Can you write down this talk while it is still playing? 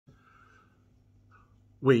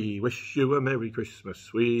We wish you a Merry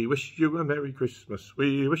Christmas. We wish you a Merry Christmas.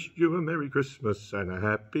 We wish you a Merry Christmas and a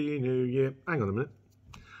Happy New Year. Hang on a minute.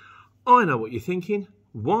 I know what you're thinking.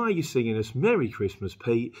 Why are you singing us Merry Christmas,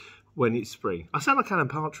 Pete, when it's spring? I sound like Alan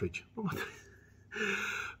Partridge.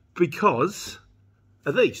 Because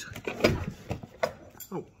of these.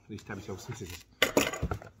 Oh, these tabby some scissors.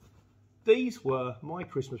 These were my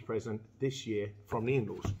Christmas present this year from the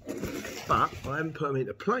in-laws. But I haven't put them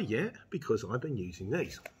into play yet because I've been using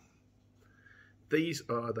these. These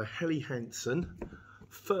are the Helly Hansen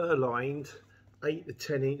fur-lined 8 to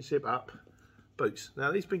 10 inch zip up boots.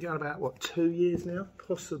 Now these have been going about, what, 2 years now?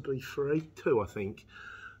 Possibly 3, 2 I think.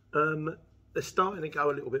 They're starting to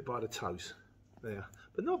go a little bit by the toes there.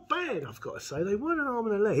 But not bad, I've got to say. They weren't an arm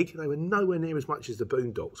and a leg. They were nowhere near as much as the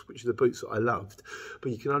Boondocks, which are the boots that I loved.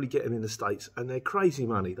 But you can only get them in the States, and they're crazy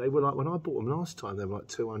money. They were like, when I bought them last time, they were like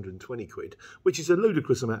 220 quid, which is a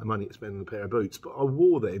ludicrous amount of money to spend on a pair of boots. But I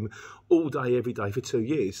wore them all day, every day for 2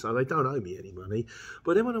 years, so they don't owe me any money.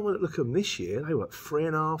 But then when I went to look at them this year, they were like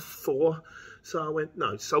 3.5, 4. So I went,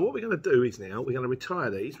 no. So what we're going to do is now, we're going to retire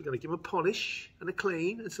these. We're going to give them a polish and a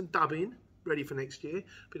clean and some dubbing. Ready for next year.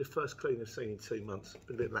 Be the first clean I've seen in 2 months.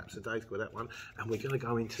 Been a bit of lapse of days with that one. And we're going to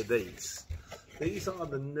go into these. These are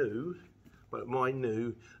the new, well, my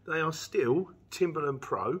new. They are still Timberland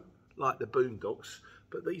Pro, like the Boondocks,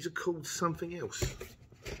 but these are called something else.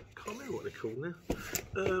 Can't remember what they're called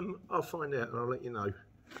now. I'll find out and I'll let you know.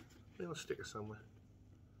 Maybe I'll stick it somewhere.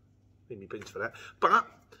 Need me bins for that. But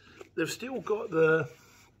they've still got the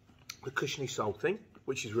cushiony sole thing,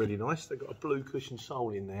 which is really nice. They've got a blue cushion sole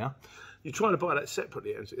in there. You're trying to buy that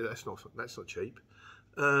separately, and that's not cheap.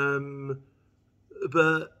 But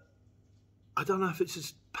I don't know if it's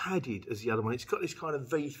as padded as the other one. It's got this kind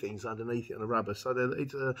of V things underneath it on the rubber, so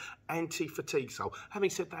it's an anti-fatigue sole.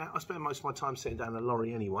 Having said that, I spend most of my time sitting down a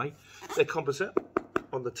lorry anyway. They're composite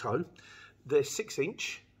on the toe. They're 6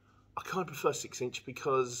 inch. I kind of prefer 6 inch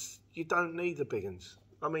because you don't need the big ones.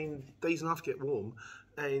 I mean, these enough get warm,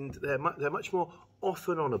 and they're much more off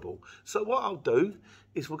and onable. So what I'll do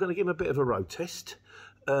is we're going to give them a bit of a road test.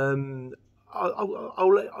 I'm going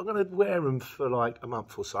to wear them for like a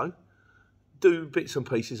month or so, do bits and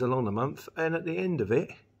pieces along the month, and at the end of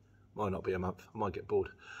it, might not be a month, I might get bored,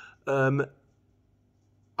 I'll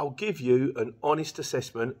give you an honest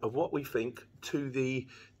assessment of what we think to the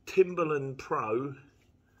Timberland Pro,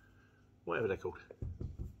 whatever they're called.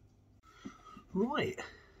 Right,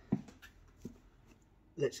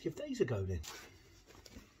 let's give these a go then.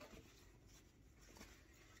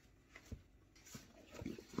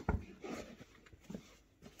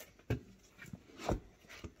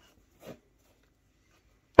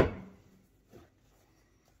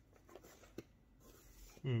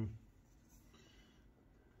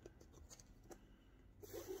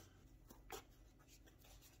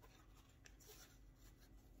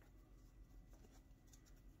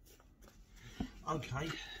 Okay,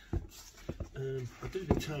 I do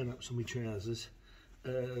the turn-ups on my trousers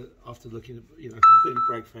after looking at, I'm being a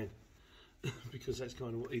Greg fan because that's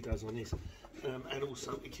kind of what he does on this, and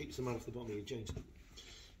also it keeps the mud off the bottom of your jeans.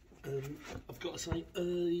 I've got to say,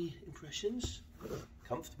 early impressions,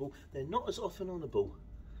 comfortable. They're not as off and onable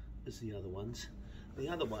as the other ones. The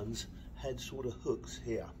other ones had sort of hooks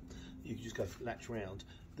here. You can just go latch round.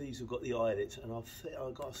 These have got the eyelets, and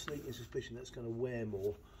I've got a sneaking suspicion that's going to wear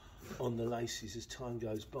more on the laces as time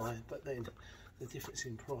goes by. But then the difference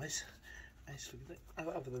in price, as for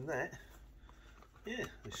other than that, yeah,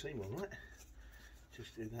 they seem all right.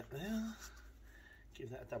 Just do that there.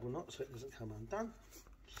 Give that a double knot so it doesn't come undone.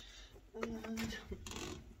 And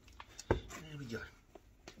there we go.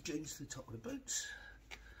 Jeans to the top of the boots.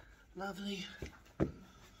 Lovely. Right,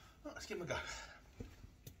 let's give them a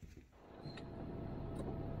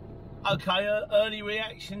go. Okay, early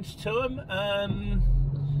reactions to them.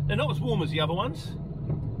 They're not as warm as the other ones,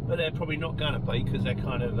 but they're probably not going to be because they're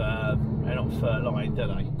kind of they're not fur-lined, are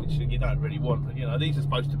they? Which you don't really want. You know, these are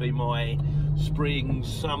supposed to be my spring,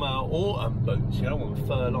 summer, autumn boots. You don't want a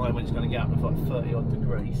fur line when it's going to get up to like 30 odd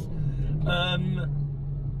degrees.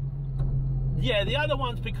 Yeah, the other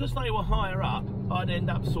ones, because they were higher up, I'd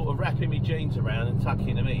end up sort of wrapping my jeans around and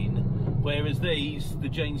tucking them in, whereas these, the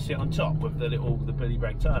jeans sit on top with the Billy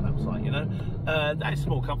Bragg turn-ups, like, you know. That's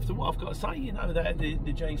more comfortable, I've got to say, you know, that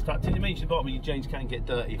the jeans tucked in. It means the bottom of your jeans can get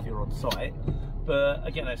dirty if you're on site, but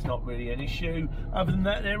again, that's not really an issue. Other than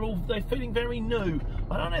that, they're feeling very new.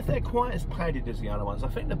 I don't know if they're quite as padded as the other ones. I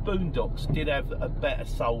think the Boondocks did have a better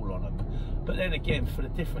sole on them, but then again, for the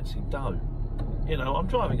difference in dough, you know, I'm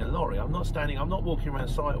driving a lorry. I'm not walking around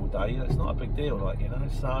site all day. It's not a big deal, like, you know.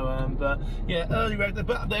 So, but yeah, early reactions,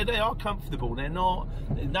 but they are comfortable. They're not.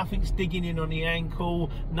 Nothing's digging in on the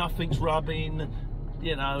ankle. Nothing's rubbing.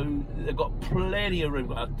 You know, they've got plenty of room.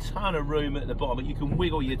 Got a ton of room at the bottom. You can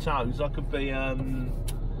wiggle your toes. I could be a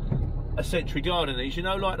Century Gardeners, you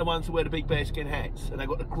know, like the ones that wear the big bearskin hats, and they've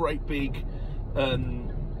got the great big.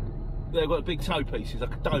 They've got big toe pieces,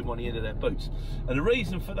 like a dome on the end of their boots. And the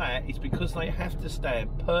reason for that is because they have to stand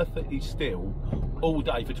perfectly still all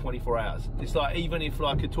day for 24 hours. It's like, even if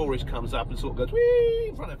like a tourist comes up and sort of goes whee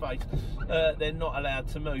in front of their face, they're not allowed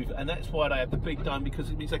to move. And that's why they have the big dome, because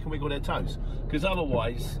it means they can wiggle their toes. Because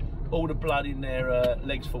otherwise, all the blood in their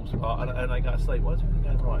legs falls apart and they go to sleep. Why is everything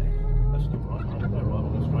going right? That's not right. I don't know, right, I'll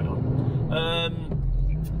go straight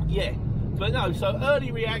on. Yeah, but no, so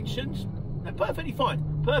early reactions, they're perfectly fine,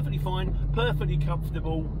 perfectly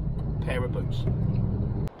comfortable pair of boots.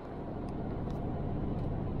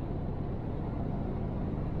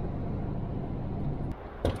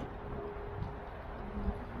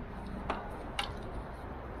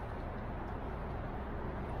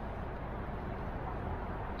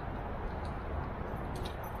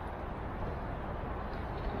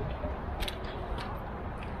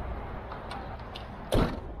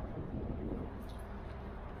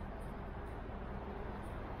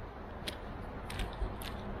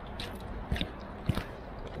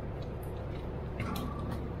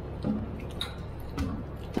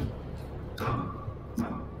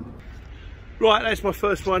 Right, that's my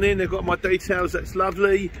first one in. They've got my details, that's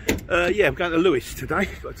lovely. Yeah, I'm going to Lewis today.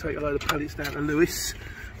 Got to take a load of pallets down to Lewis.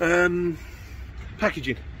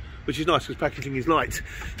 Packaging, which is nice because packaging is light.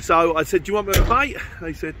 So I said, do you want me to pay?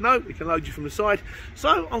 They said, no, we can load you from the side.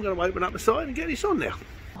 So I'm going to open up the side and get this on now.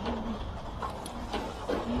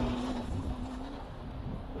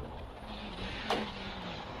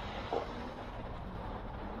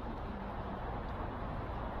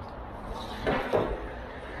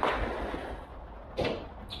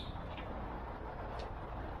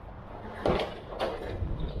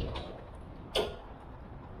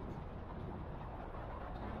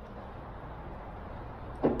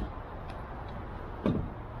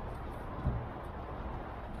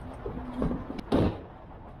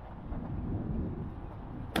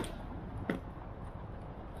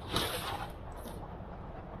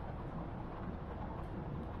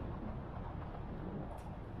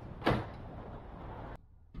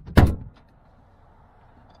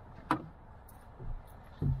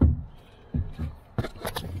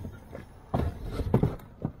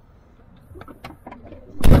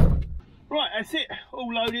 Right, that's it,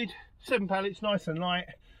 all loaded, 7 pallets, nice and light,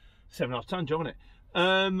 7.5 ton job, isn't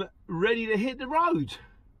it? Ready to hit the road.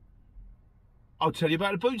 I'll tell you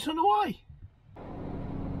about the boots on the way.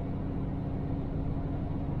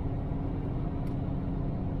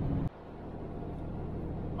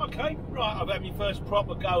 Okay, right, I've had my first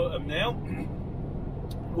proper go at them now.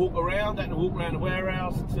 Walk around, had to walk around the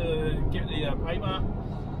warehouse to get the paper,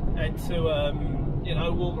 and to, you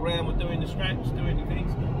know, walk around with doing the straps, doing the things.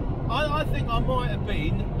 I think I might have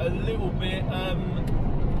been a little bit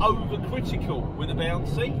overcritical with the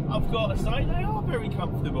bouncy. I've got to say, they are very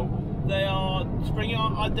comfortable. They are springy.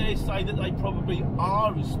 I dare say that they probably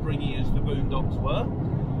are as springy as the Boondocks were.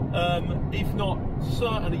 If not,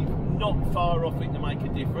 certainly not far off it to make a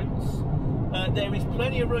difference. There is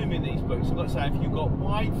plenty of room in these boots. I've got to say, if you've got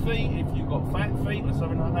wide feet, if you've got fat feet or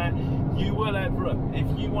something like that, you will have room.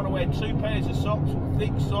 If you want to wear 2 pairs of socks, or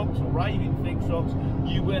thick socks, or raving thick socks,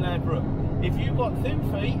 you will have room. If you've got thin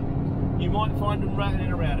feet, you might find them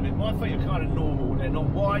rattling around a bit. My feet are kind of normal. They're not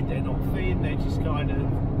wide, they're not thin, they're just kind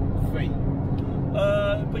of feet.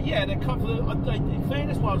 But yeah, they're comfortable. In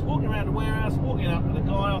fairness, while I was walking around the warehouse, walking up to the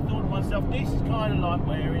guy, I thought to myself, this is kind of like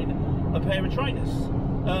wearing a pair of trainers.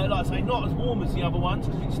 Like I say, not as warm as the other ones,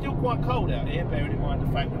 because it's still quite cold out here, bearing in mind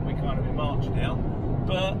the fact that we're kind of in March now.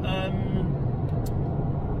 But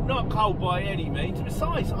not cold by any means.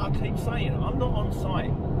 Besides, I keep saying, I'm not on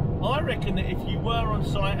site. I reckon that if you were on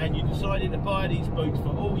site and you decided to buy these boots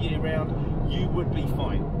for all year round, you would be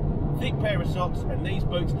fine. Thick pair of socks and these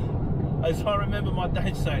boots. As I remember my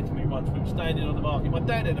dad saying to me once, we were standing on the market. My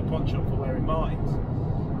dad had a pawn shop for wearing mines.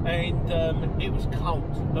 And it was cold,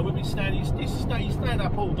 and we've been standing, you stand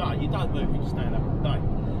up all day, you don't move, you stand up all day.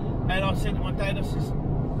 And I said to my dad, I says,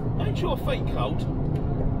 ain't your feet cold?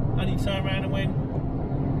 And he turned around and went,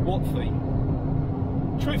 what feet?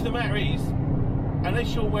 Truth of the matter is,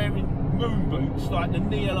 unless you're wearing moon boots, like the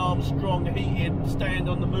Neil Armstrong heated stand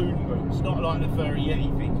on the moon boots, not like the furry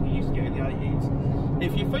Yeti things we used to get in the 80s,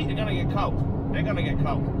 if your feet are going to get cold, they're going to get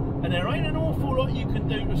cold. and there ain't an awful lot you can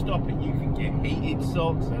do to stop it. You can get heated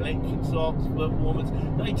socks, electric socks, foot warmers.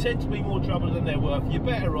 They tend to be more trouble than they're worth. You're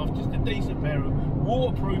better off just a decent pair of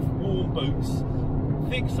waterproof warm boots,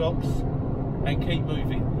 thick socks, and keep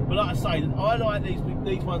moving. But like I say, I like these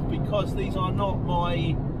ones because these are not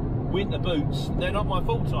my winter boots. They're not my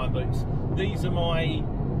full-time boots. These are my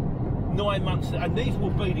 9 months, and these will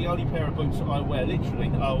be the only pair of boots that I wear.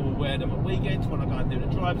 Literally, I will wear them at weekends when I go and do the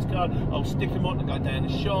driver's card. I'll stick them on to go down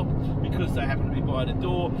the shop because they happen to be by the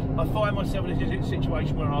door. I find myself in a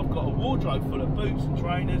situation where I've got a wardrobe full of boots and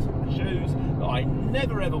trainers and shoes that I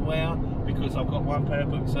never ever wear because I've got one pair of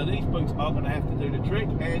boots. So these boots are going to have to do the trick,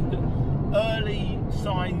 and early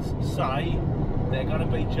signs say they're going to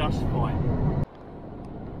be just fine.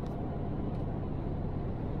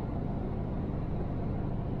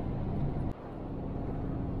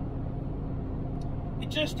 It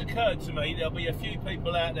just occurred to me there'll be a few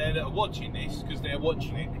people out there that are watching this because they're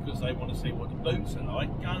watching it because they want to see what the boots are like,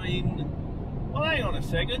 going, well, hang on a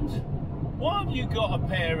second, why have you got a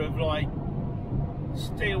pair of like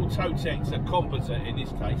steel toe-texer, composite in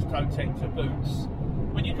this case, toe-texer boots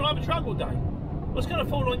when you drive a truck all day? What's going to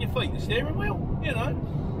fall on your feet? The steering wheel? You know,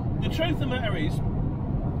 the truth of the matter is,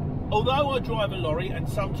 although I drive a lorry and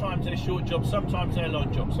sometimes they're short jobs, sometimes they're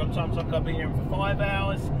long jobs, sometimes I can be here for 5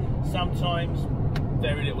 hours, sometimes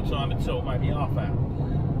very little time at all, maybe half hour.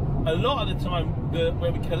 A lot of the time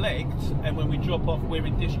where we collect and when we drop off, we're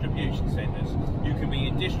in distribution centres. You can be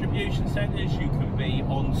in distribution centres, you can be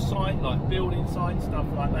on site, like building sites, stuff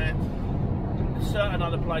like that. Certain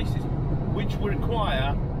other places which will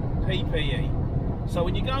require PPE. So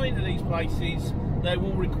when you go into these places, they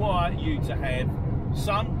will require you to have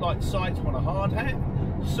some, like sites want a hard hat,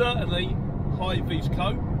 certainly high-vis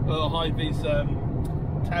coat, or high-vis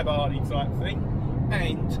tabard type thing,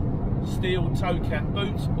 and steel toe cap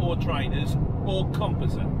boots or trainers or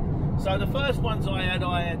composite. So the first ones I had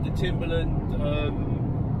the Timberland,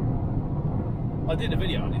 I did a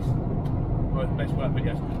video on this, well, best work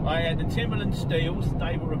videos. I had the Timberland steels,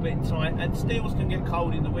 they were a bit tight, and steels can get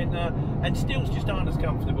cold in the winter, and steels just aren't as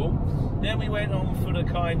comfortable. Then we went on for the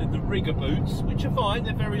kind of the rigger boots, which are fine,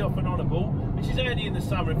 they're very often honourable, which is handy in the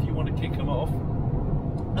summer if you want to kick them off.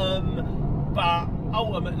 But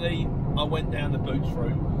ultimately, I went down the boots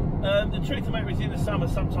route. The truth of the matter is, in the summer,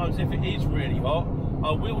 sometimes if it is really hot,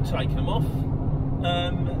 I will take them off.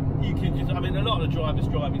 You can just, I mean, a lot of the drivers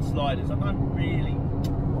drive in sliders. I don't really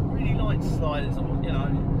like sliders. You know,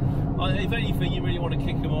 if anything, you really want to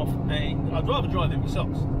kick them off, and I'd rather drive in my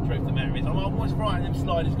socks. The truth of the matter is, I'm always frightened them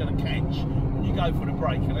sliders going to catch when you go for the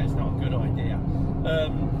brake, and that's not a good idea.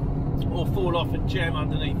 Or fall off and jam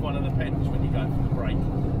underneath one of the pedals when you go for the brake.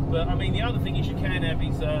 But I mean, the other thing is you can have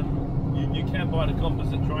is you can buy the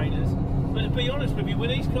composite trainers. But to be honest with you, with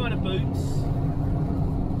these kind of boots,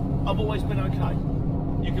 I've always been okay.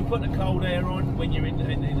 You can put the cold air on when you're in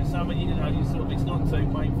the summer. You know, you sort of, it's not too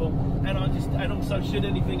painful. And also, should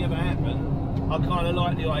anything ever happen, I kind of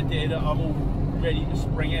like the idea that I'm all ready to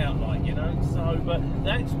spring out, like, you know. So, but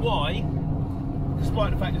that's why,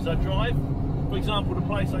 despite the fact that I drive, for example, the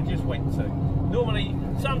place I just went to. Normally,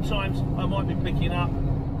 sometimes I might be picking up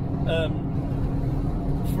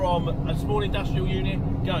from a small industrial unit,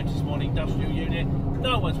 going to a small industrial unit.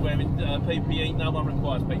 No one's wearing PPE, no one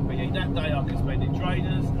requires PPE. That day I can spend in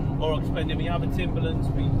trainers, or I can spend in my other Timberlands,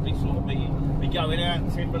 be going out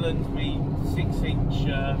Timberlands, me 6-inch,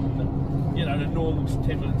 you know, the normal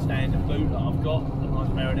Timberland standard boot that I've got, that I was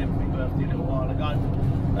wearing them for my birthday a little while ago.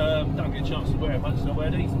 Don't get a chance to wear it much, so I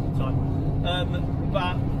wear these all the time.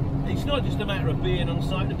 But it's not just a matter of being on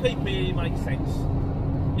site, the PPE makes sense.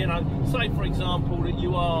 You know, say for example that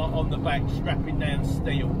you are on the back strapping down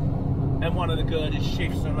steel and one of the girders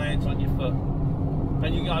shifts and lands on your foot,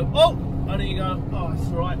 and you go, oh, and then you go, oh, that's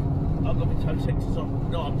right, I've got my toe textures on,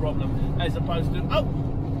 not a problem, as opposed to, oh,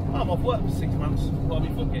 I'm off work for 6 months while my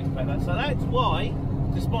foot gets better. So that's why,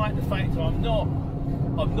 despite the fact I'm not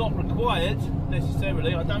required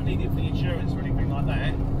necessarily, I don't need it for the insurance or anything like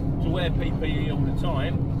that, to wear PPE all the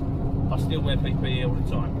time, I still wear PPE all the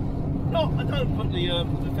time. No, I don't put the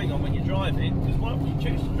thing on when you're driving, because why would you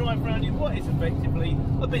choose to drive around in what is effectively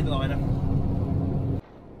a bin liner?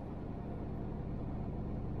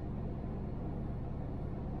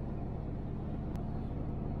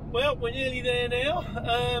 Well, we're nearly there now.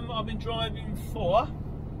 I've been driving for,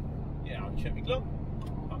 yeah, I'll check my clock,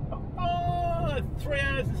 3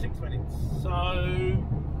 hours and 6 minutes. So,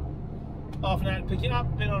 half an hour to pick it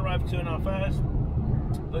up, been on the road for 2.5 hours,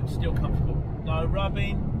 but still comfortable. No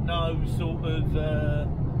rubbing. No sort of, no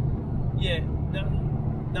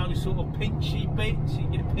sort of pinchy bits. You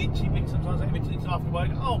get pinchy bits sometimes. It's after work.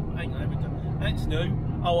 Oh, hang on that's new.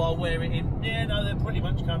 Oh, I'll wear it in. Yeah, no, they're pretty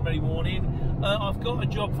much come ready worn in. I've got a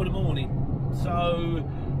job for the morning, so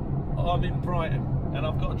I'm in Brighton, and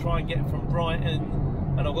I've got to try and get from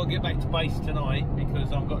Brighton, and I've got to get back to base tonight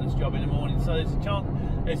because I've got this job in the morning. So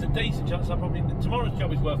there's a decent chance tomorrow's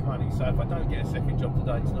job is worth money. So if I don't get a second job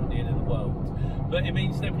today, it's not the end of the world. But it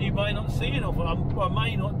means that you may not see an awful. I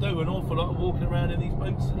may not do an awful lot of walking around in these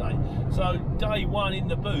boots today. So day one in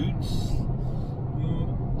the boots,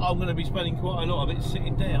 I'm going to be spending quite a lot of it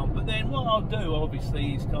sitting down. But then what I'll do,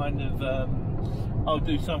 obviously, is kind of I'll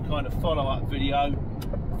do some kind of follow-up video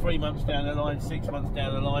 3 months down the line, 6 months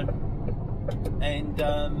down the line, and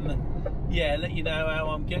yeah, let you know how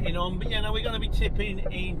I'm getting on. But yeah, no, we're going to be tipping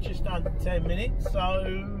in just under 10 minutes,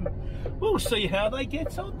 so we'll see how they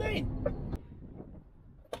get on then.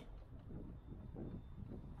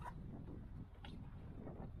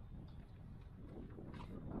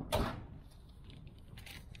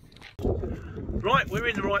 Right, we're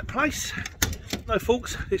in the right place. No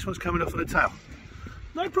faults. This one's coming off of the tail.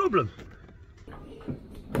 No problem.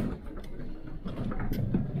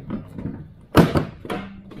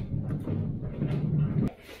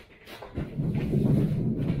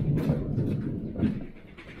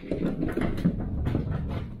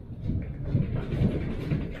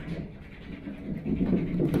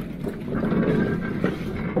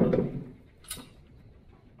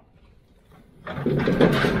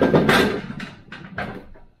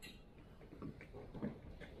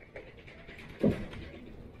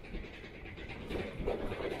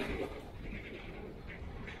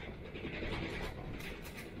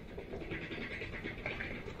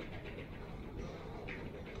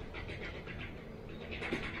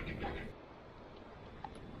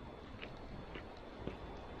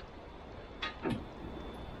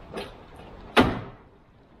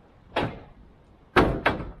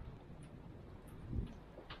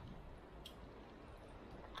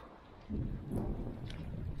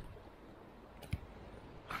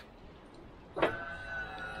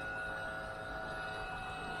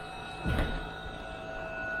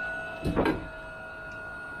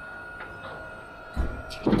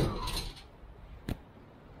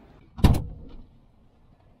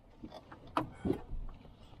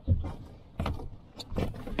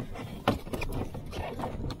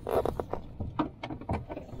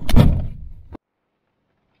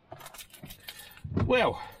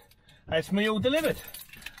 Well, that's me all delivered.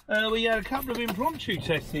 We had a couple of impromptu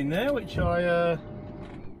tests in there, which I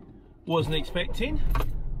wasn't expecting.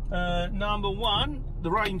 Number one, the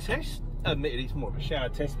rain test. Admittedly, it's more of a shower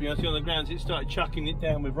test, to be honest. On the grounds, it started chucking it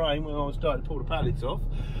down with rain when I started to pull the pallets off.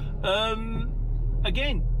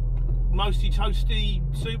 Again, mostly toasty,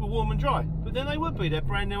 super warm and dry. But then they would be. They're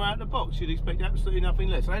brand new out of the box. You'd expect absolutely nothing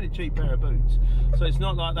less. I had a cheap pair of boots, so it's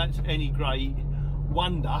not like that's any great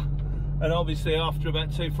wonder. And obviously after about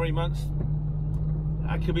 2-3 months,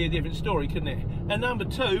 that could be a different story, couldn't it? And number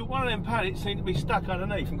two, one of them pallets seemed to be stuck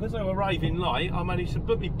underneath, and because they were raving light, I managed to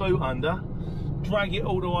put my boot under, drag it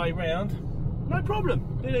all the way round, no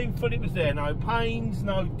problem. Didn't even feel it was there. No pains,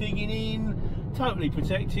 no digging in, totally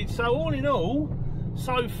protected. So all in all,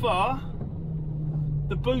 so far,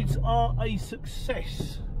 the boots are a success.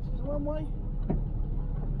 Is it one way?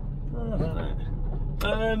 Oh, I don't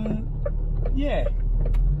know. Yeah.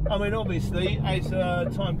 I mean, obviously, as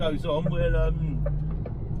time goes on, we'll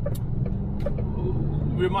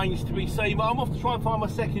remains to be seen. But I'm off to try and find my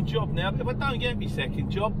second job now. But if I don't get my second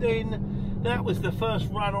job, then that was the first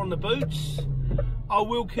run on the boots. I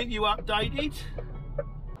will keep you updated.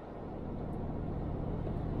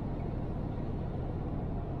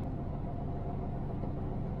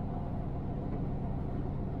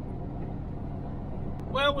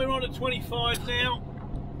 Well, we're on at 25 now.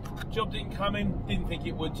 Job didn't come in, didn't think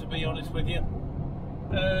it would, to be honest with you.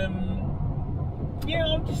 Yeah,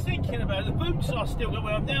 I'm just thinking about it. The boots are still good.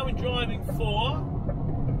 Well, I'm now in driving for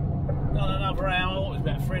done another hour. It was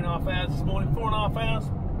about 3.5 hours this morning, 4.5 hours.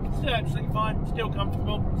 Still absolutely fine, still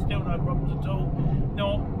comfortable, still no problems at all.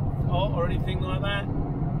 Not hot or anything like that.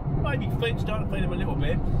 Maybe feet, starting to feel them a little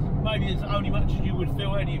bit. Maybe it's only much as you would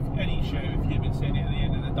feel any shoe if you'd been sitting at the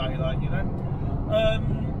end of the day, like, you know.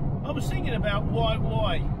 I was thinking about why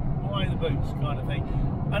the boots kind of thing,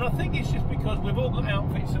 and I think it's just because we've all got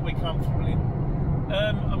outfits that we're comfortable in.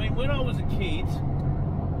 I mean, when I was a kid,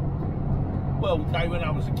 well, okay, when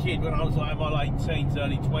I was a kid, when I was like in my late teens,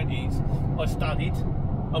 early 20s, I studied.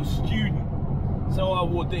 I was a student, so I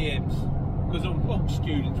wore DMs, because all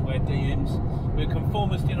students wear DMs. We're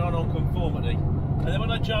conformist in our non-conformity. And then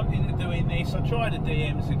when I jumped into doing this, I tried the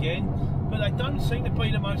DMs again, but they don't seem to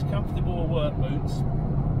be the most comfortable work boots.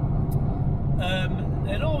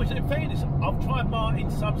 they're always, in fairness, I've tried Martin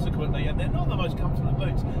subsequently, and they're not the most comfortable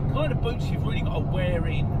boots. Kind of boots you've really got to wear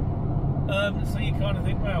in. So you kind of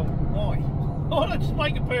think, well, why? Why not just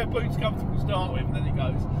make a pair of boots comfortable to start with, and then it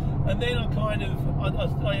goes. And then I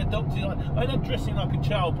adopted, I ended up dressing like a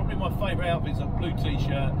child. Probably my favourite outfits are blue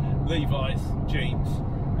t-shirt, Levi's, jeans,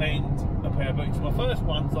 and a pair of boots. My first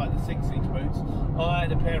ones, like the 6-inch boots, I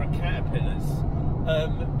had a pair of Caterpillars,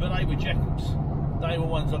 but they were Jekylls. They were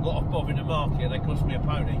ones I got off Bob in the market. They cost me a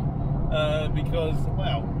pony because,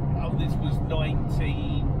 well, this was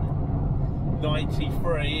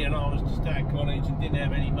 1993, and I was just out of college and didn't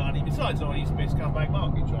have any money. Besides, I used to be a scumbag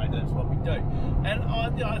market trader. That's what we do. And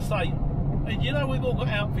I say, you know, we've all got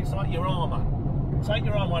outfits like your armour. Take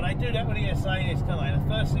your armour. They do that with the SAS, don't they? The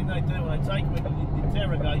first thing they do when they take them in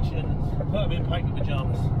interrogation, put them in paper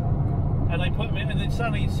pyjamas, and they put them in, and then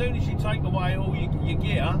suddenly, as soon as you take away all your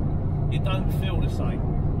gear, you don't feel the same.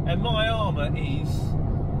 And my armour is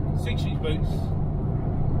 6-inch boots,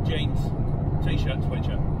 jeans, t-shirt,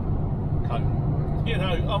 sweatshirt, coat. You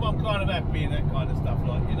know, I'm kind of happy in that kind of stuff,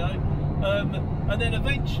 like, you know. And then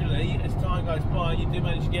eventually, as time goes by, you do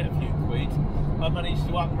manage to get a few quid. I managed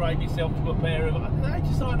to upgrade myself to a pair of, they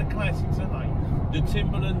just like the classics, aren't they? The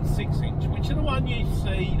Timberland 6-inch, which are the one you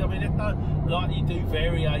see. I mean, like you do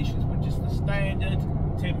variations, but just the standard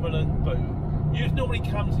Timberland boot. Yours normally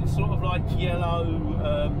comes in sort of like yellow,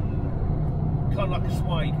 kind of like a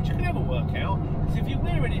suede, which you can never work out, because if you're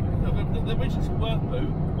wearing it, the original work boot,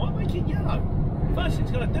 why make it yellow? First thing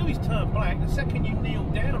it's going to do is turn black. The second you kneel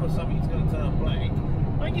down or something, it's going to turn black.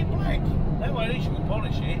 Make it black. That way at least you can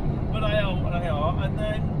polish it, but they are what they are. And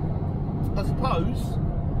then, I suppose,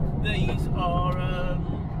 these are,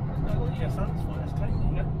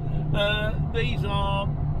 these are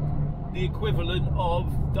the equivalent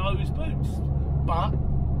of those boots, but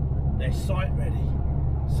they're sight ready.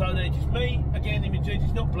 So they're just me, again in my jeans.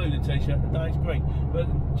 It's not blue, the t-shirt, today it's green, but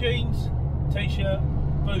jeans, t-shirt,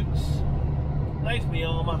 boots, there's my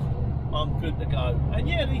armour, I'm good to go. And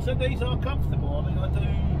yeah, these are comfortable. I mean, I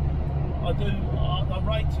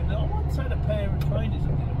rate them. I once had a pair of trainers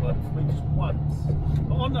that didn't work for me, just once,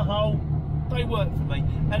 but on the whole they work for me.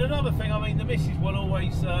 And another thing, I mean, the missus will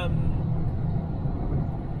always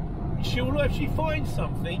if she finds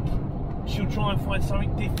something, she'll try and find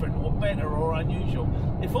something different or better or unusual.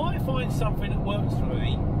 If I find something that works for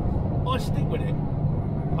me, I stick with it.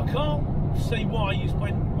 I can't see why you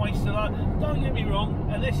waste a lot. Don't get me wrong,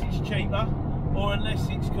 unless it's cheaper or unless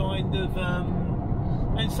it's kind of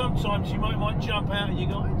and sometimes you might jump out and you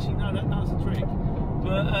go, actually no, that does the trick.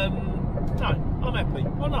 But no, I'm happy.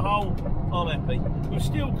 On the whole, I'm happy. We've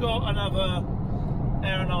still got another hour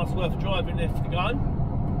and a half's worth of driving left to go.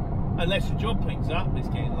 Unless the job picks up, it's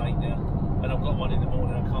getting late now, and I've got one in the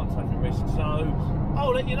morning, I can't take a risk, so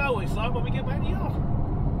I'll let you know what it's like when we get back to the yard.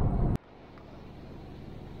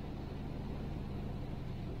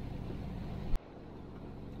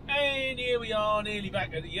 And here we are, nearly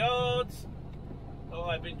back at the yards.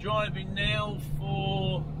 I've been driving now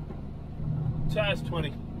for 2 hours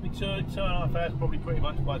 20. 2.5 hours probably pretty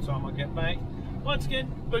much by the time I get back. Once again,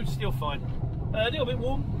 boots still fine. A little bit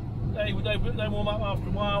warm. They warm up after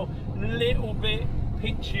a while, a little bit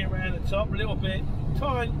pinchy around the top, a little bit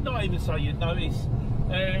tiny, not even so you'd notice.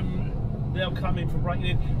 They'll come in for breaking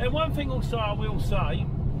in. And one thing also I will say,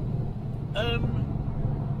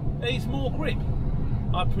 is more grip.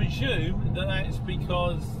 I presume that that's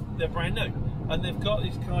because they're brand new and they've got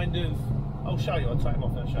this kind of, I'll show you, I'll take them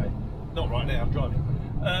off and I'll show you. Not right now, I'm driving.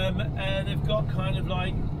 And they've got kind of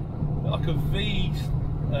like a V,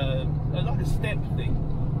 like a step thing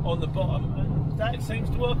on the bottom, and that seems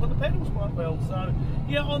to work on the pedals quite well. So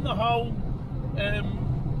yeah, on the whole,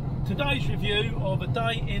 today's review of a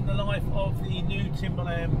day in the life of the new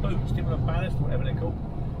Timberland boots, Timberland Balast, whatever they're called.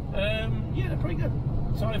 Yeah, they're pretty good.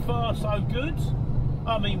 So far, so good.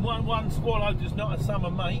 I mean, one swallow does not a summer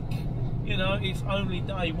make. You know, it's only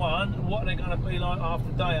day one. What they're going to be like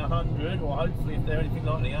after day 100, or hopefully if they're anything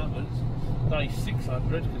like the others, day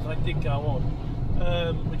 600, because they did go on,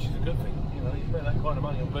 which is a good thing. You know, you spend that kind of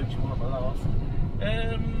money on boots, you want them to last.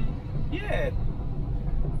 Yeah,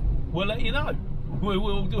 we'll let you know.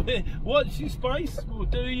 We'll do it. Watch your space. We'll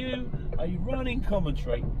do you a running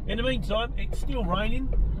commentary. In the meantime, it's still raining.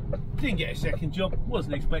 Didn't get a second job.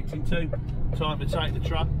 Wasn't expecting to. Time to take the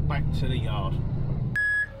truck back to the yard.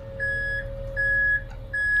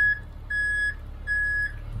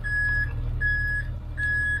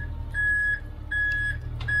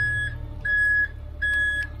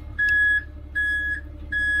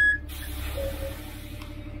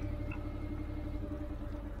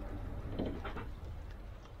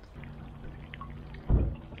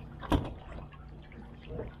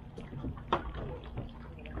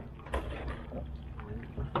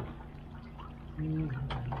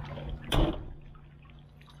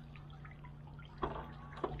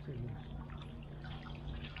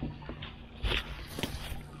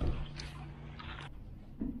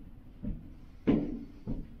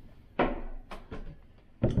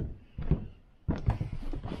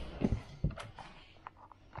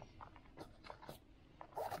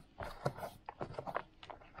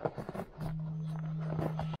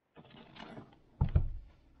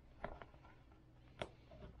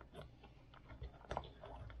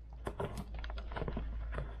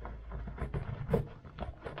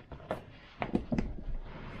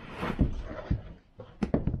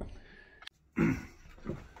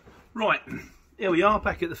 Right, here we are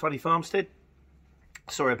back at the funny farmstead.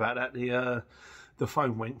 Sorry about that. The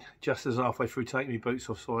phone went just as halfway through taking my boots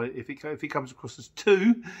off. So if it comes across as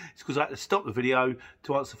two, it's because I had to stop the video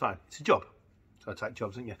to answer the phone. It's a job, so I take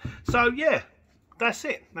jobs, don't you? So yeah, that's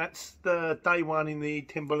it. That's the day one in the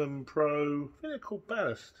Timberland Pro. I think they're called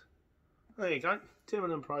Balast. There you go,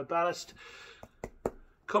 Timberland Pro Balast.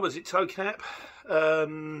 Composite toe cap.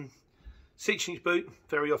 6-inch boot,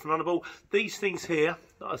 very often honourable. These things here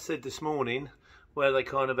that I said this morning, where they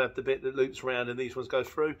kind of have the bit that loops around and these ones go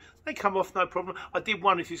through, they come off no problem. I did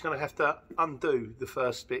wonder if he's going to have to undo the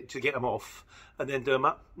first bit to get them off and then do them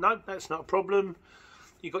up. No, that's not a problem.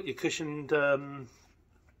 You've got your cushioned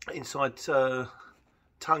inside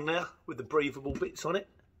tongue there with the breathable bits on it.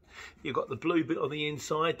 You've got the blue bit on the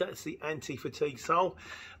inside, that's the anti-fatigue sole.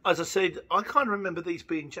 As I said, I can't remember these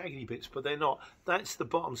being jaggedy bits, but they're not. That's the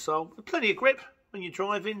bottom sole. Plenty of grip when you're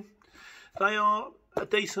driving. They are a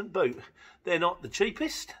decent boot. They're not the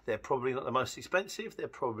cheapest, they're probably not the most expensive, they're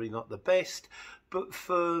probably not the best, but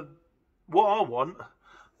for what I want,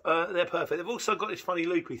 they're perfect. They've also got this funny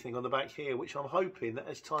loopy thing on the back here, which I'm hoping that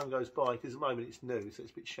as time goes by, because at the moment it's new, so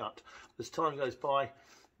it's a bit shut, as time goes by,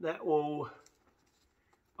 that will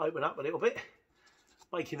open up a little bit,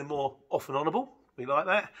 making them more off and honourable. We like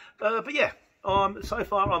that. But yeah, so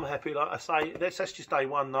far I'm happy. Like I say, that's just day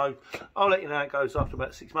one though. I'll let you know how it goes after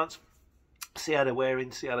about 6 months. See how they're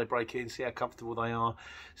wearing, see how they break in, see how comfortable they are,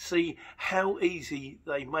 see how easy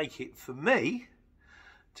they make it for me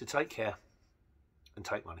to take care and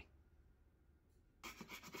take money.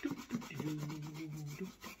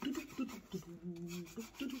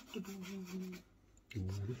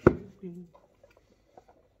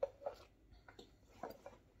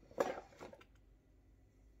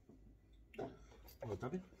 Well,